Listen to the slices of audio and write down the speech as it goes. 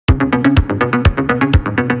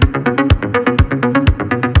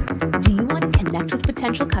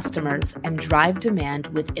potential customers and drive demand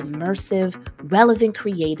with immersive, relevant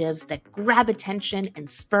creatives that grab attention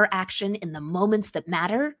and spur action in the moments that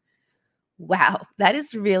matter? Wow, that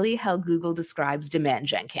is really how Google describes demand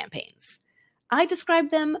gen campaigns. I describe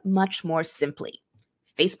them much more simply: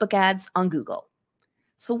 Facebook ads on Google.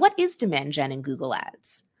 So, what is demand gen in Google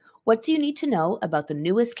Ads? What do you need to know about the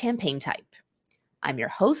newest campaign type? I'm your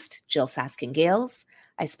host, Jill Saskin-Gales.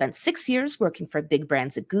 I spent 6 years working for big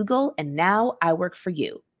brands at Google, and now I work for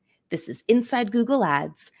you. This is Inside Google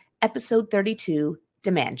Ads, episode 32,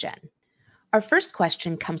 Demand Gen. Our first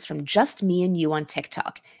question comes from Just Me and You on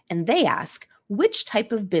TikTok, and they ask, which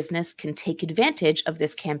type of business can take advantage of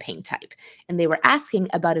this campaign type? And they were asking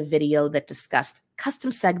about a video that discussed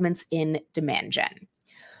custom segments in demand gen.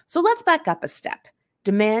 So let's back up a step.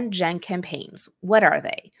 Demand gen campaigns, what are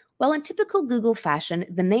they? Well, in typical Google fashion,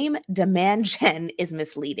 the name demand gen is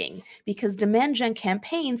misleading because demand gen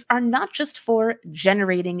campaigns are not just for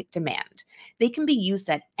generating demand. They can be used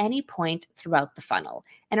at any point throughout the funnel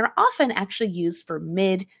and are often actually used for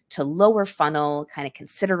mid to lower funnel kind of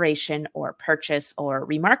consideration or purchase or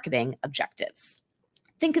remarketing objectives.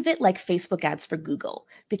 Think of it like Facebook ads for Google,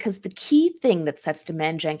 because the key thing that sets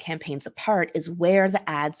demand gen campaigns apart is where the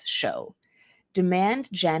ads show. Demand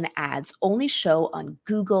gen ads only show on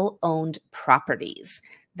Google-owned properties.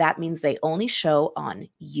 That means they only show on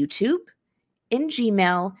YouTube, in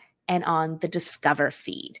Gmail, and on the Discover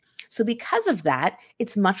feed. So because of that,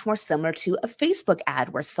 it's much more similar to a Facebook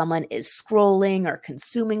ad where someone is scrolling or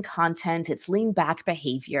consuming content. It's lean back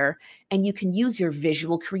behavior, and you can use your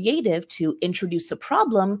visual creative to introduce a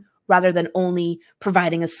problem rather than only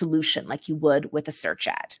providing a solution like you would with a search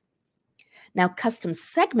ad. Now, custom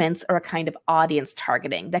segments are a kind of audience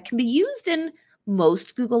targeting that can be used in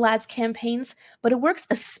most Google Ads campaigns, but it works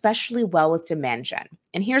especially well with demand gen.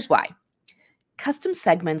 And here's why. Custom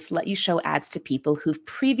segments let you show ads to people who've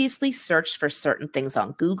previously searched for certain things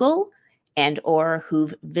on Google and or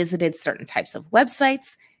who've visited certain types of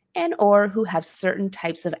websites and or who have certain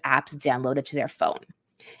types of apps downloaded to their phone.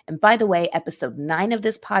 And by the way, episode 9 of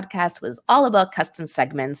this podcast was all about custom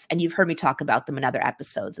segments, and you've heard me talk about them in other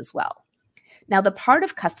episodes as well. Now, the part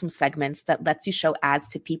of custom segments that lets you show ads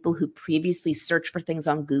to people who previously searched for things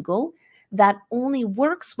on Google, that only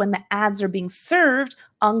works when the ads are being served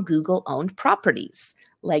on Google-owned properties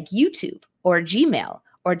like YouTube or Gmail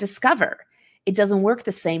or Discover. It doesn't work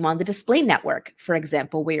the same on the display network, for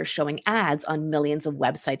example, where you're showing ads on millions of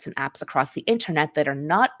websites and apps across the internet that are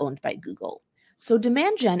not owned by Google. So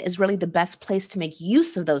demand gen is really the best place to make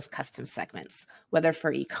use of those custom segments, whether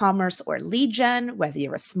for e-commerce or lead gen, whether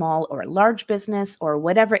you're a small or a large business, or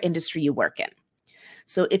whatever industry you work in.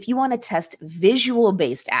 So if you want to test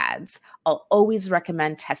visual-based ads, I'll always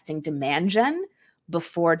recommend testing demand gen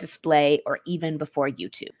before display or even before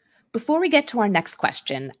YouTube. Before we get to our next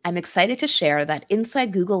question, I'm excited to share that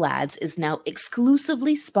Inside Google Ads is now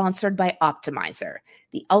exclusively sponsored by Optmyzer,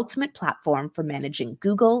 the ultimate platform for managing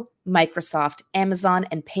Google, Microsoft, Amazon,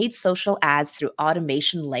 and paid social ads through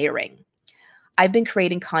automation layering. I've been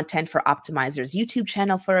creating content for Optmyzer's YouTube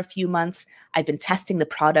channel for a few months. I've been testing the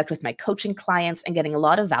product with my coaching clients and getting a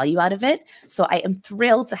lot of value out of it. So I am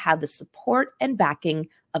thrilled to have the support and backing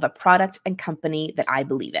of a product and company that I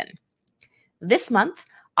believe in. This month,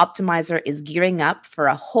 Optmyzer is gearing up for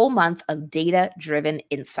a whole month of data-driven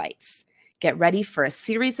insights. Get ready for a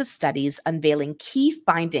series of studies unveiling key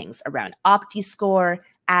findings around OptiScore,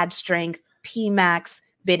 ad strength, PMax,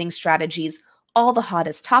 bidding strategies, all the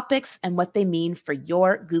hottest topics and what they mean for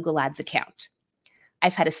your Google Ads account.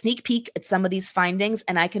 I've had a sneak peek at some of these findings,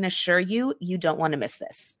 and I can assure you, you don't want to miss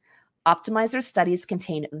this. Optmyzer studies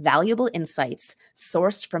contain valuable insights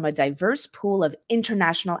sourced from a diverse pool of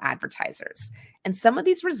international advertisers, and some of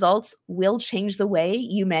these results will change the way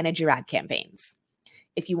you manage your ad campaigns.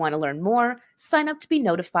 If you want to learn more, sign up to be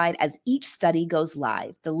notified as each study goes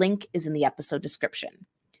live. The link is in the episode description.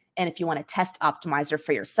 And if you want to test Optmyzer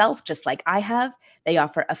for yourself, just like I have, they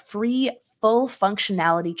offer a free full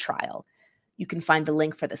functionality trial. You can find the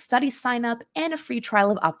link for the study sign up and a free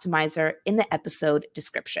trial of Optmyzer in the episode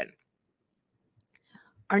description.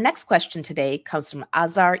 Our next question today comes from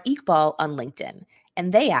Azar Iqbal on LinkedIn,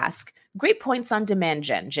 and they ask, great points on demand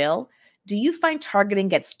gen, Jill. Do you find targeting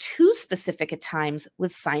gets too specific at times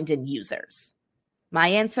with signed-in users? My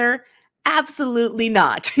answer, absolutely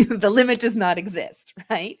not. The limit does not exist,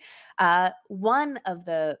 right? One of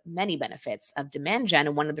the many benefits of demand gen,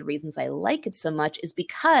 and one of the reasons I like it so much, is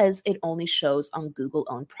because it only shows on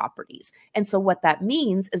Google-owned properties. And so what that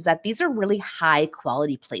means is that these are really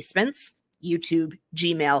high-quality placements, YouTube,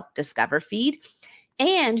 Gmail, Discover feed,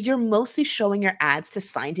 And you're mostly showing your ads to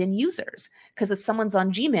signed in users because if someone's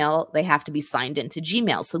on Gmail, they have to be signed into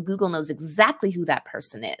Gmail. So Google knows exactly who that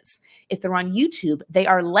person is. If they're on YouTube, they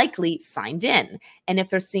are likely signed in. And if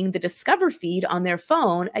they're seeing the Discover feed on their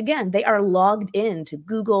phone, again, they are logged in to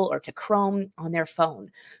Google or to Chrome on their phone.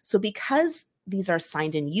 So because these are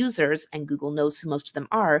signed in users and Google knows who most of them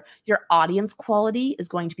are, your audience quality is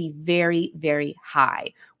going to be very, very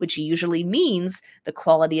high, which usually means the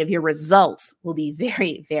quality of your results will be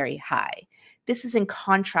very, very high. This is in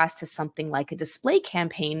contrast to something like a display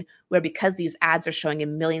campaign where because these ads are showing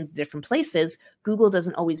in millions of different places, Google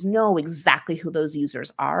doesn't always know exactly who those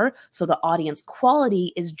users are. So the audience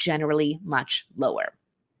quality is generally much lower.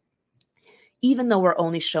 Even though we're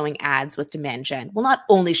only showing ads with demand gen, well, not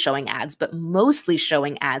only showing ads, but mostly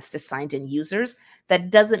showing ads to signed in users,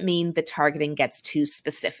 that doesn't mean the targeting gets too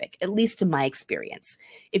specific, at least in my experience.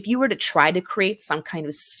 If you were to try to create some kind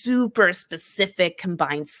of super specific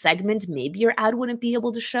combined segment, maybe your ad wouldn't be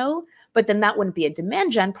able to show, but then that wouldn't be a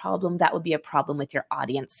demand gen problem. That would be a problem with your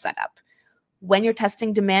audience setup. When you're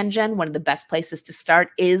testing demand gen, one of the best places to start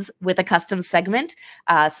is with a custom segment.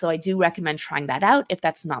 So I do recommend trying that out if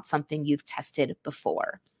that's not something you've tested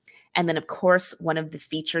before. And then, of course, one of the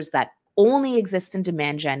features that only exists in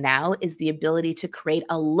demand gen now is the ability to create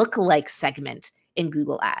a lookalike segment in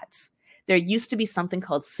Google Ads. There used to be something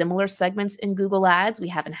called similar segments in Google Ads. We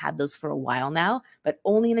haven't had those for a while now, but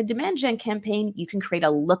only in a demand gen campaign, you can create a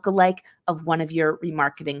lookalike of one of your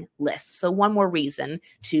remarketing lists. So one more reason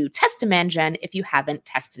to test demand gen if you haven't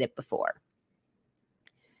tested it before.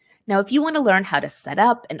 Now, if you want to learn how to set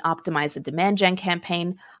up and optimize a demand gen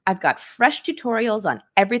campaign, I've got fresh tutorials on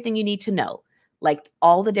everything you need to know, like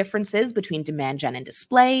all the differences between demand gen and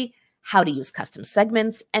display, how to use custom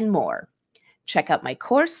segments, and more. Check out my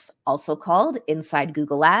course, also called Inside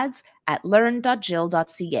Google Ads, at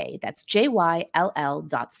learn.jill.ca. That's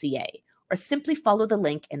JYLL.ca. Or simply follow the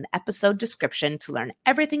link in the episode description to learn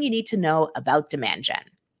everything you need to know about demand gen.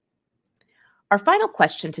 Our final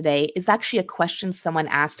question today is actually a question someone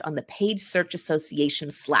asked on the Page Search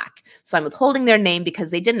Association Slack. So I'm withholding their name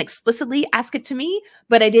because they didn't explicitly ask it to me,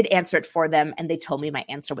 but I did answer it for them and they told me my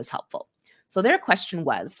answer was helpful. So their question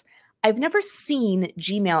was, I've never seen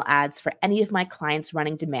Gmail ads for any of my clients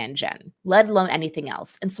running demand gen, let alone anything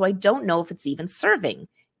else. And so I don't know if it's even serving.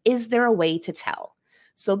 Is there a way to tell?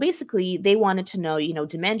 So basically, they wanted to know,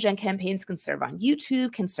 demand gen campaigns can serve on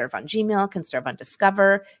YouTube, can serve on Gmail, can serve on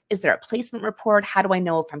Discover. Is there a placement report? How do I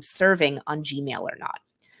know if I'm serving on Gmail or not?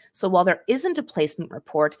 So while there isn't a placement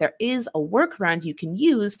report, there is a workaround you can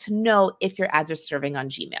use to know if your ads are serving on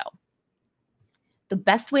Gmail. The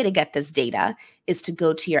best way to get this data is to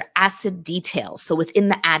go to your asset details. So within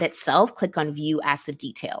the ad itself, click on View Asset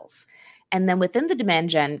Details. And then within the demand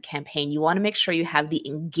gen campaign, you want to make sure you have the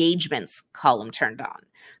engagements column turned on.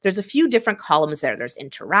 There's a few different columns there. There's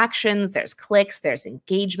interactions, there's clicks, there's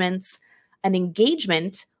engagements. An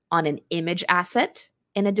engagement on an image asset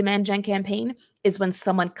in a demand gen campaign is when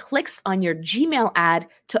someone clicks on your Gmail ad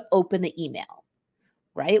to open the email,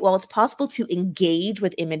 right? Well, it's possible to engage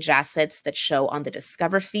with image assets that show on the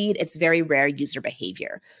Discover feed. It's very rare user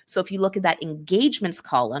behavior. So if you look at that engagements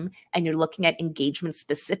column and you're looking at engagement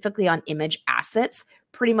specifically on image assets,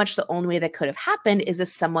 pretty much the only way that could have happened is if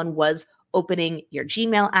someone was opening your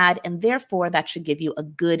Gmail ad, and therefore that should give you a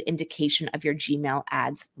good indication of your Gmail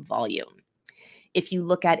ads volume. If you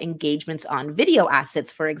look at engagements on video assets,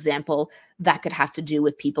 for example, that could have to do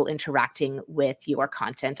with people interacting with your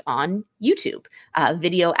content on YouTube.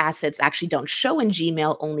 Video assets actually don't show in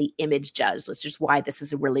Gmail, only image does, which is why this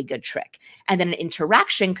is a really good trick. And then an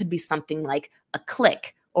interaction could be something like a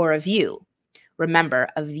click or a view. Remember,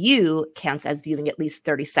 a view counts as viewing at least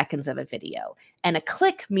 30 seconds of a video, and a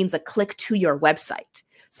click means a click to your website.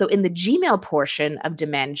 So in the Gmail portion of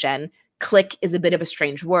demand gen, click is a bit of a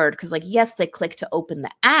strange word because, yes, they click to open the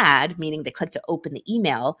ad, meaning they click to open the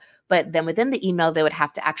email, but then within the email, they would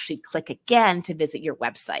have to actually click again to visit your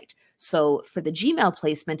website. So for the Gmail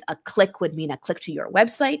placement, a click would mean a click to your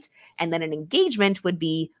website, and then an engagement would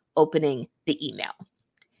be opening the email.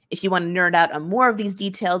 If you want to nerd out on more of these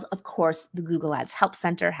details, of course, the Google Ads Help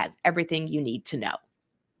Center has everything you need to know.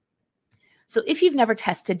 So if you've never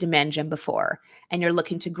tested demand gen before and you're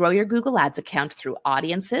looking to grow your Google Ads account through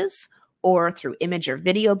audiences or through image or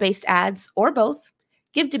video-based ads or both,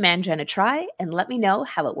 give demand gen a try and let me know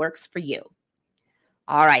how it works for you.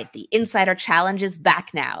 All right, the Insider Challenge is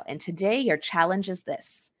back now, and today your challenge is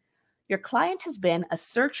this. Your client has been a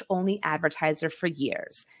search-only advertiser for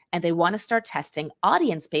years, and they want to start testing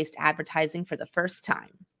audience-based advertising for the first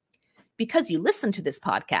time. Because you listen to this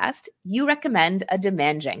podcast, you recommend a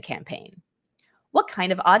demand gen campaign. What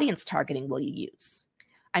kind of audience targeting will you use?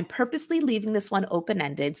 I'm purposely leaving this one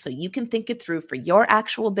open-ended so you can think it through for your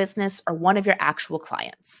actual business or one of your actual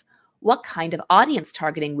clients. What kind of audience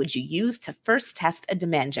targeting would you use to first test a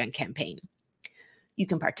demand gen campaign? You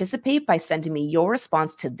can participate by sending me your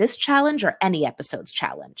response to this challenge or any episode's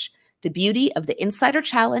challenge. The beauty of the Insider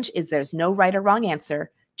Challenge is there's no right or wrong answer,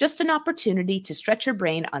 just an opportunity to stretch your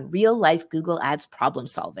brain on real-life Google Ads problem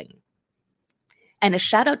solving. And a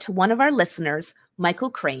shout out to one of our listeners, Michael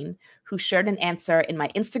Crane, who shared an answer in my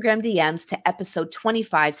Instagram DMs to episode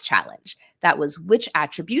 25's challenge. That was which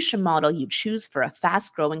attribution model you choose for a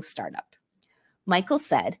fast-growing startup. Michael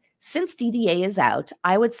said, since DDA is out,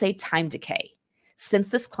 I would say time decay.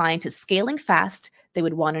 Since this client is scaling fast, they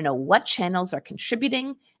would want to know what channels are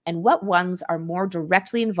contributing and what ones are more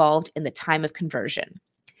directly involved in the time of conversion.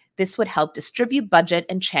 This would help distribute budget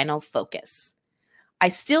and channel focus. I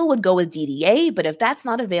still would go with DDA, but if that's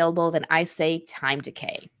not available, then I say time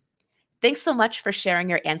decay. Thanks so much for sharing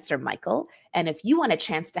your answer, Michael. And if you want a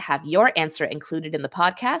chance to have your answer included in the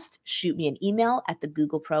podcast, shoot me an email at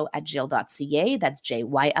thegooglepro@jill.ca, that's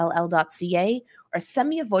JYLL.ca, or send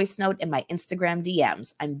me a voice note in my Instagram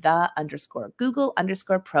DMs. I'm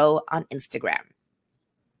the_Google_pro on Instagram.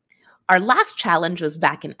 Our last challenge was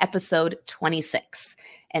back in episode 26,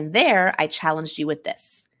 and there I challenged you with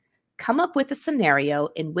this. Come up with a scenario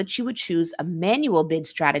in which you would choose a manual bid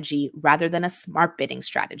strategy rather than a smart bidding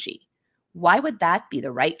strategy. Why would that be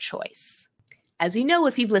the right choice? As you know,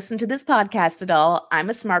 if you've listened to this podcast at all, I'm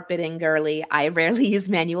a smart bidding girly. I rarely use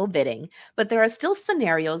manual bidding, but there are still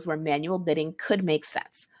scenarios where manual bidding could make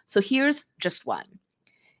sense. So here's just one.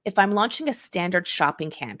 If I'm launching a standard shopping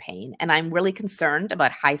campaign and I'm really concerned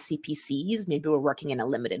about high CPCs, maybe we're working in a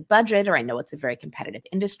limited budget or I know it's a very competitive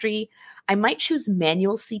industry, I might choose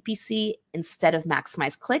manual CPC instead of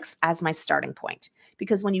maximize clicks as my starting point.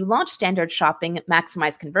 Because when you launch standard shopping,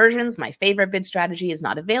 maximize conversions, my favorite bid strategy, is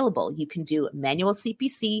not available. You can do manual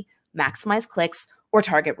CPC, maximize clicks, or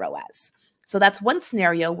target ROAS. So that's one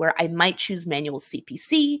scenario where I might choose manual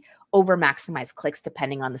CPC over maximize clicks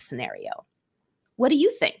depending on the scenario. What do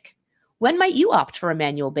you think? When might you opt for a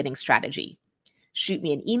manual bidding strategy? Shoot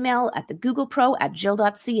me an email at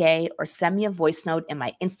thegooglepro@jill.ca or send me a voice note in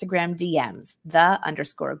my Instagram DMs,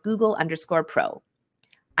 the_Google_pro.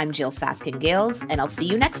 I'm Jill Saskin-Gales, and I'll see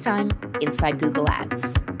you next time inside Google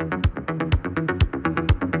Ads.